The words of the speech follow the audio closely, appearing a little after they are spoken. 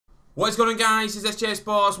What's going on, guys? It's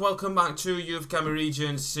SJHSports. Welcome back to Youth Academy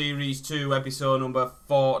Regions Series 2 episode number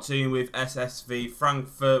 14 with FSV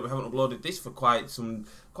Frankfurt. We haven't uploaded this for quite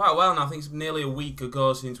a while now. I think it's nearly a week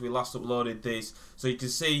ago since we last uploaded this. So you can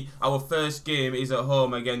see our first game is at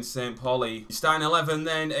home against St. Pauli. Starting 11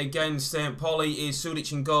 then against St. Pauli is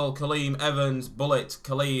Sudic in goal, Kalim, Evans, Bullet,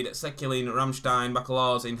 Khalid, Sekulin, Ramstein,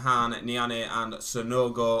 Bacalaos, Inhan, Niane and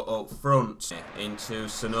Sonogo up front. Into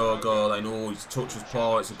Sonogo, then his touch was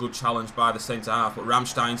poor. It's a good challenge by the centre half, but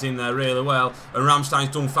Ramstein's in there really well, and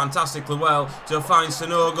Ramstein's done fantastically well to find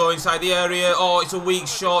Sonogo inside the area. Oh, it's a weak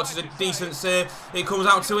shot, it's a decent save. It comes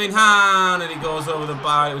out to Inhan and it goes over the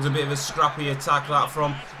bar. It was a bit of a scrappy attack that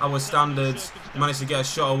from our standards. He managed to get a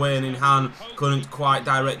shot away and Inhan couldn't quite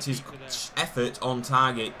direct his effort on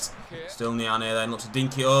target. Still Niane then looks to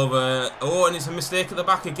dink it over. Oh, and it's a mistake at the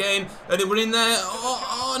back again. And we're in there.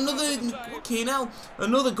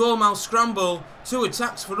 Another goal mouth scramble. 2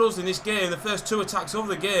 attacks for us in this game. The first 2 attacks of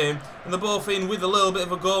the game. And they're both in with a little bit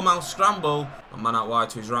of a goal mouth scramble. A man out wide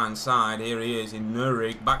to his right hand side. Here he is in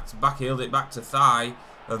Nurig. Backheeled it back to Thigh.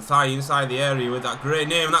 And Thigh inside the area with that great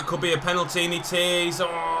name. And that could be a penalty, and it is.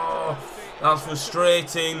 Oh, that's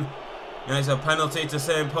frustrating. And it's a penalty to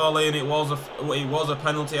St. Pauli, and it was a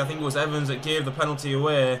penalty. I think it was Evans that gave the penalty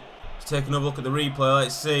away. Let's take another look at the replay.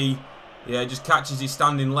 Let's see. Yeah, just catches his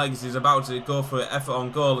standing legs. He's about to go for an effort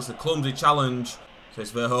on goal. It's a clumsy challenge. So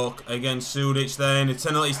it's Verhoek against Sudic then. The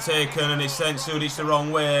penalty's taken and it's sent Sudic the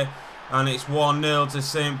wrong way. And it's 1-0 to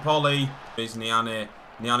St. Pauli. Here's Niane.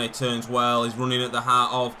 Niane turns well. He's running at the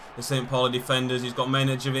heart of the St. Pauli defenders. He's got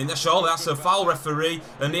manager in. Surely that's a foul, referee.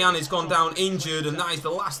 And Niane's gone down injured, and that is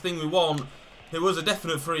the last thing we want. It was a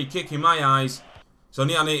definite free kick in my eyes. So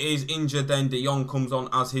Niane is injured. Then De Jong comes on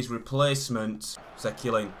as his replacement.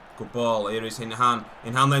 Sekulin. Good ball. Here is Inhan.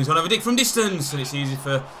 Inhan then he's going to have a dig from distance. And it's easy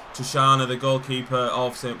for Tushana, the goalkeeper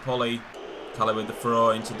of St. Pauli. Khalid with the throw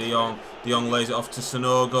into De Jong. De Jong lays it off to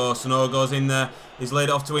Sonogo. Sonogo's in there. He's laid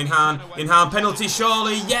it off to Inhan. Inhan, penalty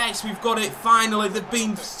surely. Yes, we've got it finally. They've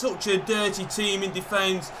been such a dirty team in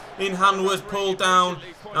defence. Inhan was pulled down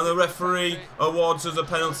and the referee awards us a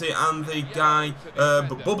penalty, and the guy,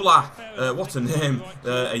 Bubla, what a name,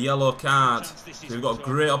 a yellow card. So we've got a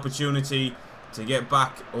great opportunity to get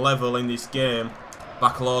back level in this game.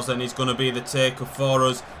 Bacalaos then is going to be the taker for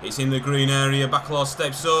us. It's in the green area. Bacalaos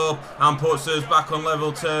steps up and puts us back on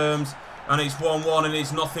level terms. And it's 1-1, and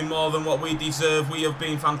it's nothing more than what we deserve. We have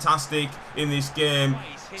been fantastic in this game.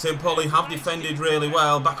 St. Pauli have defended really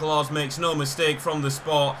well. Bacalaos makes no mistake from the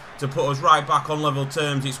spot to put us right back on level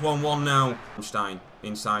terms. It's 1-1 now. Ramstein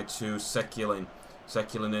inside to Sekulin.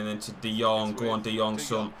 Sekulin in into De Jong. Go on, De Jong,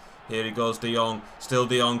 son. Here he goes, De Jong. Still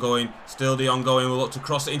De Jong going. Still De Jong going. We'll look to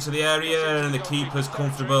cross it into the area, and the keeper's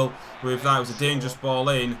comfortable with that. It was a dangerous ball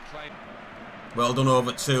in. Well done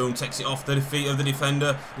over Toom. Takes it off the feet of the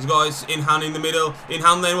defender. He's got his Inhan in the middle.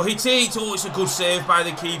 Inhan then will hit it. Oh, it's a good save by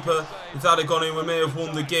the keeper. If that had gone in, we may have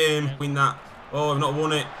won the game. Win that. Oh, we've not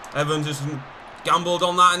won it. Evans has gambled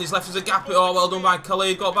on that and he's left us a gap. Oh, well done by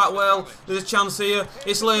Khalid. Got back well. There's a chance here.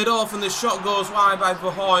 It's laid off and the shot goes wide by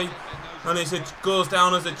Verhoek. And it goes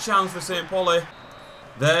down as a chance for St. Pauli.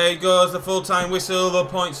 There goes the full-time whistle. The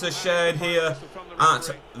points are shared here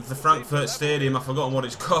at the Frankfurt Stadium. I've forgotten what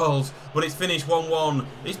it's called, but it's finished 1-1.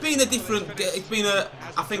 It's been a different. It's been a.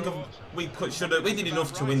 I think we did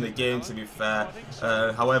enough to win the game, to be fair.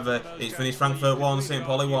 However, it's finished Frankfurt 1, St.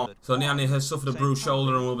 Pauli 1. So Niane has suffered a bruised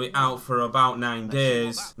shoulder and will be out for about 9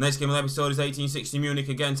 days. Next game of the episode is 1860 Munich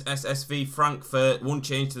against FSV Frankfurt. One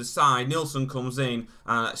change to the side. Nilsson comes in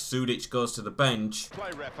and Sudic goes to the bench.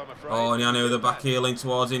 Oh, Niane with a back heel in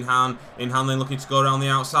towards Inhan. Inhan then looking to go around the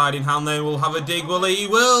outside. Inhan then will have a dig. Well, he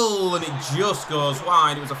will, and it just goes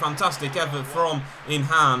wide. It was a fantastic effort from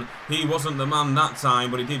Inhan. He wasn't the man that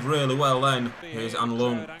time, but he did really well then. Here's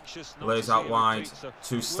Anlung. Lays out wide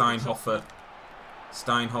to Steinhofer.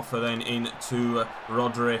 Steinhofer then in to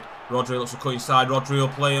Rodri. Rodri looks to cut inside. Rodri will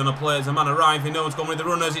play on a play as a man arriving. No one's gone with the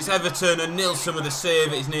runners. It's Everton and Nilsson with a save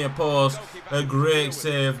at his near post. A great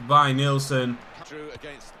save by Nilsson.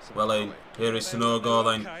 Well in. Here is Sonogo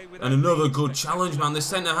then. And another good challenge, man. The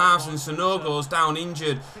centre halves and Sonogo's down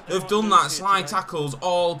injured. They've done that slide tackles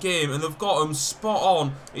all game and they've got them spot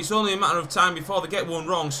on. It's only a matter of time before they get one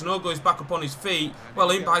wrong. Sonogo is back up on his feet.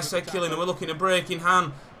 Well in by Sekulin and we're looking to break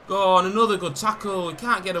Inhan. Go on, another good tackle. We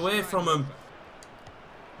can't get away from him.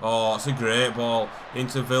 Oh, it's a great ball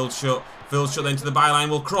into Wildschut. Wildschut then to the byline.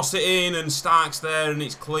 We'll cross it in and Stark's there and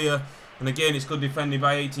it's clear. And again, it's good defended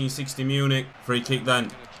by 1860 Munich. Free kick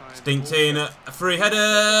then. Stinked in, a free header.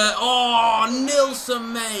 Oh,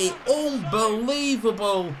 Nilsson, mate.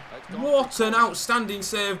 Unbelievable. What an outstanding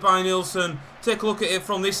save by Nilsson. Take a look at it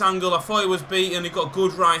from this angle. I thought it was beaten. He got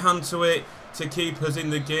good right hand to it to keep us in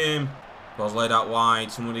the game. Ball's laid out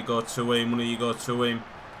wide. Somebody go to him. One of you go to him.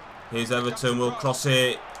 Here's Everton. Will cross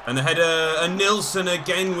it. And the header. And Nilsson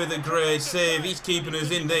again with a great save. He's keeping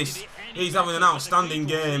us in this. He's having an outstanding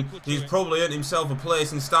game. He's probably earned himself a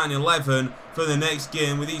place in starting 11 for the next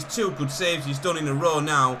game. With these 2 good saves he's done in a row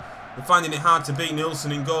now. We're finding it hard to beat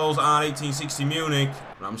Nilsson in goals at 1860 Munich.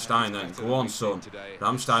 Rammstein then, go on son.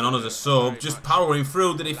 Rammstein on as a sub, just powering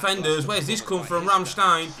through the defenders. Where's this come from?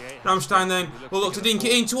 Rammstein. Rammstein then will look to dink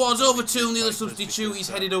it in towards Overtoom, the other substitute. He's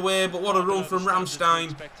headed away, but what a run from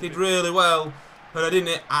Rammstein. Did really well. But I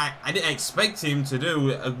didn't expect him to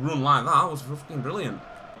do a run like that. It was fucking brilliant.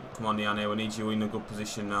 Come on Niane, we need you in a good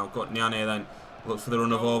position now. Got Niane then. Looks for the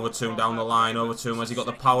run of Overtoom down the line. Overtoom, has he got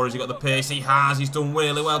the power? Has he got the pace? He has. He's done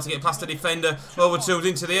really well to get past the defender. Overtoom's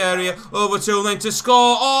into the area. Overtoom then to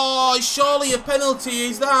score. Oh, surely a penalty,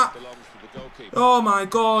 is that? Oh my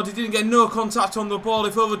God, he didn't get no contact on the ball.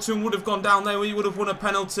 If Overtoom would have gone down there, he would have won a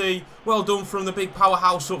penalty. Well done from the big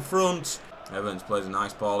powerhouse up front. Evans plays a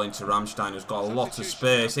nice ball into Rammstein, who's got a lot of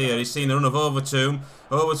space here. He's seen the run of Overtoom.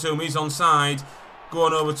 Overtoom, he's onside. Go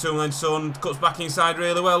on Overtoom then, son. Cuts back inside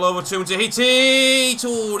really well. Overtoom to hit it.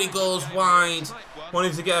 Oh, he goes wide.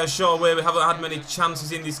 Wanted to get a shot away. We haven't had many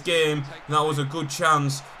chances in this game. And that was a good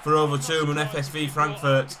chance for Overtoom and FSV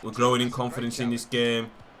Frankfurt. We're growing in confidence in this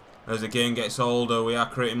game. As the game gets older, we are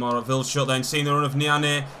creating more of Vilshot then. Seeing the run of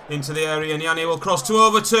Niane into the area. Niane will cross to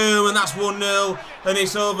Overtoom, and that's 1-0. And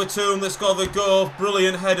it's Overtoom that scored the goal.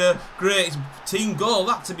 Brilliant header. Great team goal,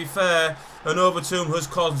 that to be fair. And Overtoom has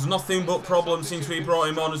caused nothing but problems since we brought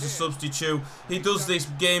him on as a substitute. He does this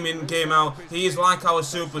game in, game out. He is like our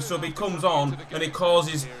super sub. He comes on and he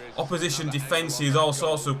causes opposition defences all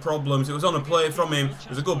sorts of problems. It was on a play from him. It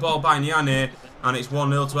was a good ball by Niane. And it's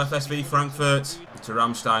 1-0 to FSV Frankfurt. To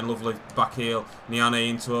Rammstein, lovely back heel. Niane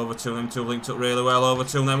into Overtoom. Them two linked up really well.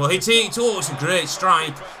 Overtoom then will hit it. Oh, it's a great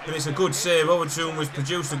strike. And it's a good save. Overtoom was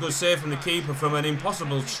produced a good save from the keeper from an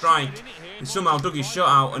impossible strike. He somehow dug his shot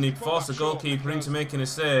out and he forced the goalkeeper into making a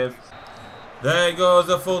save. There goes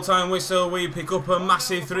the full-time whistle. We pick up a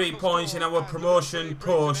massive 3 points in our promotion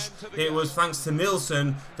push. It was thanks to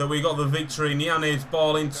Nilsson that we got the victory. Niane's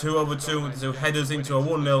ball into Overtoom to head us into a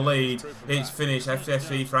 1-0 lead. It's finished.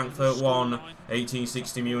 FSV Frankfurt 1,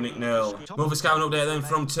 1860 Munich 0. Move a scouting update then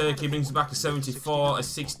from Turkey. Brings us back a 74, a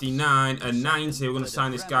 69, a 90. We're going to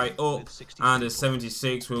sign this guy up. And a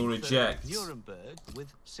 76 we'll reject.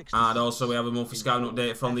 And also we have a monthly scouting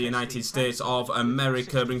update from the United States of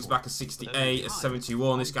America. Brings us back a 68, a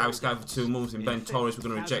 71. This guy was scouted for 2 months in Ben Torres. We're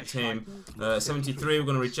going to reject him. 73 we're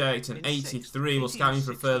going to reject. An 83 we'll scout him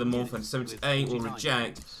for a further month. And 78 we'll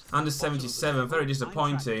reject. And a 77, very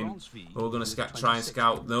disappointing. But we're going to try and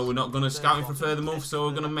scout. No, we're not going to scout him for a further month. So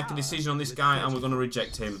we're going to make a decision on this guy and we're going to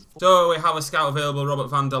reject him. So we have a scout available. Robert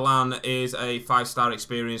van der Laan is a 5-star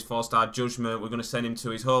experience, 4-star judgment. We're going to send him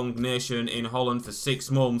to his home nation in Holland for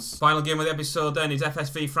 6 months. Final game of the episode then is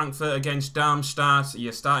FSV Frankfurt against Darmstadt.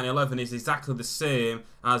 Your starting 11 is exactly the same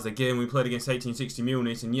as the game we played against 1860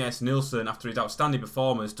 Munich. And yes, Nilsson, after his outstanding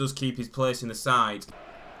performance, does keep his place in the side.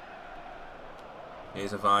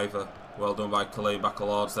 Here's a Viver. Well done by Khalil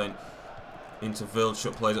Bakalords then. Into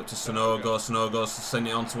Vilshot, plays up to Sonogo. Sonogo's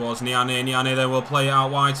sending it on towards Niane. Niane then will play it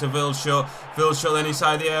out wide to Vilshot. Vilshot then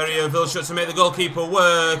inside the area. Vilshot to make the goalkeeper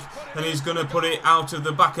work. And he's going to put it out of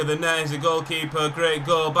the back of the net as the goalkeeper. Great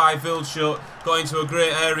goal by Vilshot. Got into a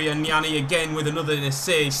great area. Niane again with another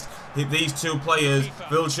assist. These two players,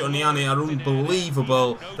 Vilshot and Niane, are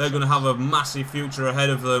unbelievable. They're going to have a massive future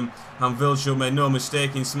ahead of them. And Vilshot made no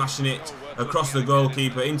mistake in smashing it across the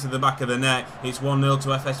goalkeeper into the back of the net. It's 1-0 to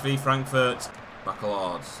FSV Frankfurt.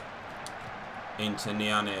 Bakalords into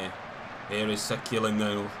Niane. Here is Sekulin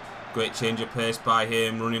now. Great change of pace by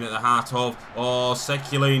him, running at the heart of. Oh,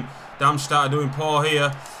 Sekulin. Darmstadt are doing poor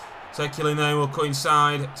here. Sekulin then will cut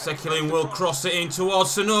inside. Sekulin will cross it in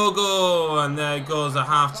towards Sonogo. And there goes the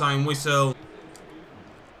half-time whistle.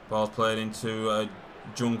 Ball's played into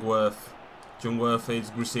Jungwirth. Jungwirth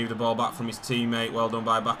has received the ball back from his teammate. Well done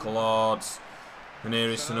by Bakalords. And here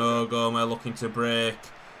is Sonogo. We're looking to break.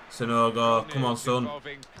 Sonogo, come on son.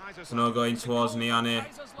 Sonogo in towards Niane.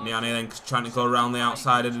 Niane then trying to go around the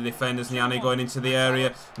outside of the defenders. Niane going into the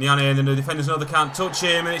area. Niane and the defenders know they can't touch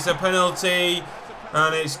him. And it's a penalty.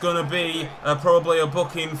 And it's going to be probably a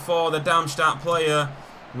booking for the Darmstadt player.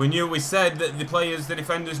 We said that the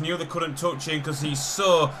defenders knew they couldn't touch him because he's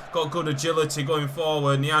got good agility going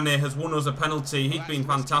forward. Niane has won us a penalty. He's been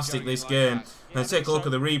fantastic this game. And take a look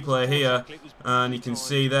at the replay here, and you can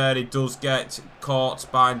see there he does get caught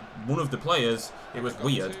by one of the players. It was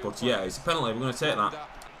weird, but yeah, it's a penalty. We're going to take that.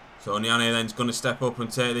 So Niane then's going to step up and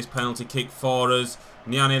take this penalty kick for us.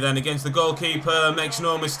 Niane then against the goalkeeper, makes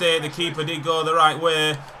no mistake. The keeper did go the right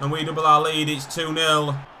way, and we double our lead. It's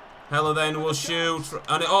 2-0. Heller then will shoot,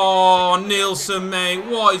 and oh, Nielsen, mate,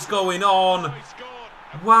 what is going on?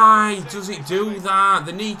 Why does it do that?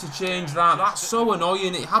 They need to change that. That's so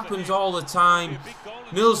annoying. It happens all the time.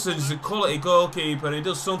 Nielsen's a quality goalkeeper, and he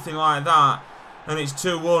does something like that, and it's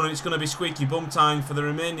 2-1, and it's going to be squeaky bum time for the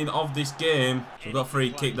remaining of this game. So we've got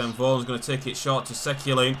free kick then. Vaughan's going to take it short to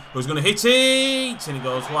Sekulin, who's going to hit it, and it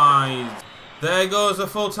goes wide. There goes the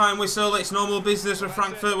full-time whistle. It's normal business for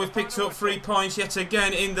Frankfurt. We've picked up 3 points yet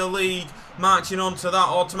again in the league, marching on to that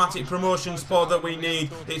automatic promotion spot that we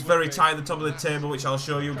need. It's very tight at the top of the table, which I'll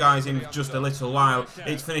show you guys in just a little while.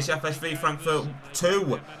 It's finished FSV Frankfurt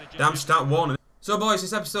 2, Darmstadt 1. So boys,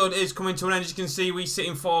 this episode is coming to an end. As you can see, we sit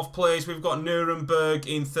in 4th place. We've got Nuremberg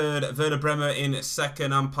in 3rd, Werder Bremen in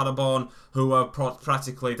 2nd, and Paderborn, who are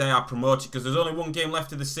practically, they are promoted because there's only 1 game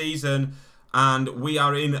left of the season. And we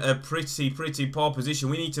are in a pretty poor position.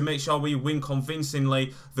 We need to make sure we win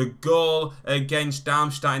convincingly. The goal against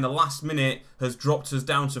Darmstadt in the last minute has dropped us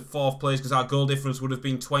down to 4th place because our goal difference would have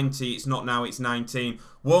been 20. It's not now, it's 19.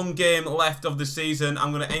 1 game left of the season.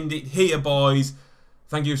 I'm going to end it here, boys.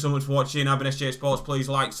 Thank you so much for watching. I've been SJHSports. Please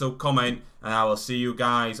like, sub, comment, and I will see you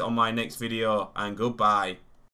guys on my next video. And goodbye.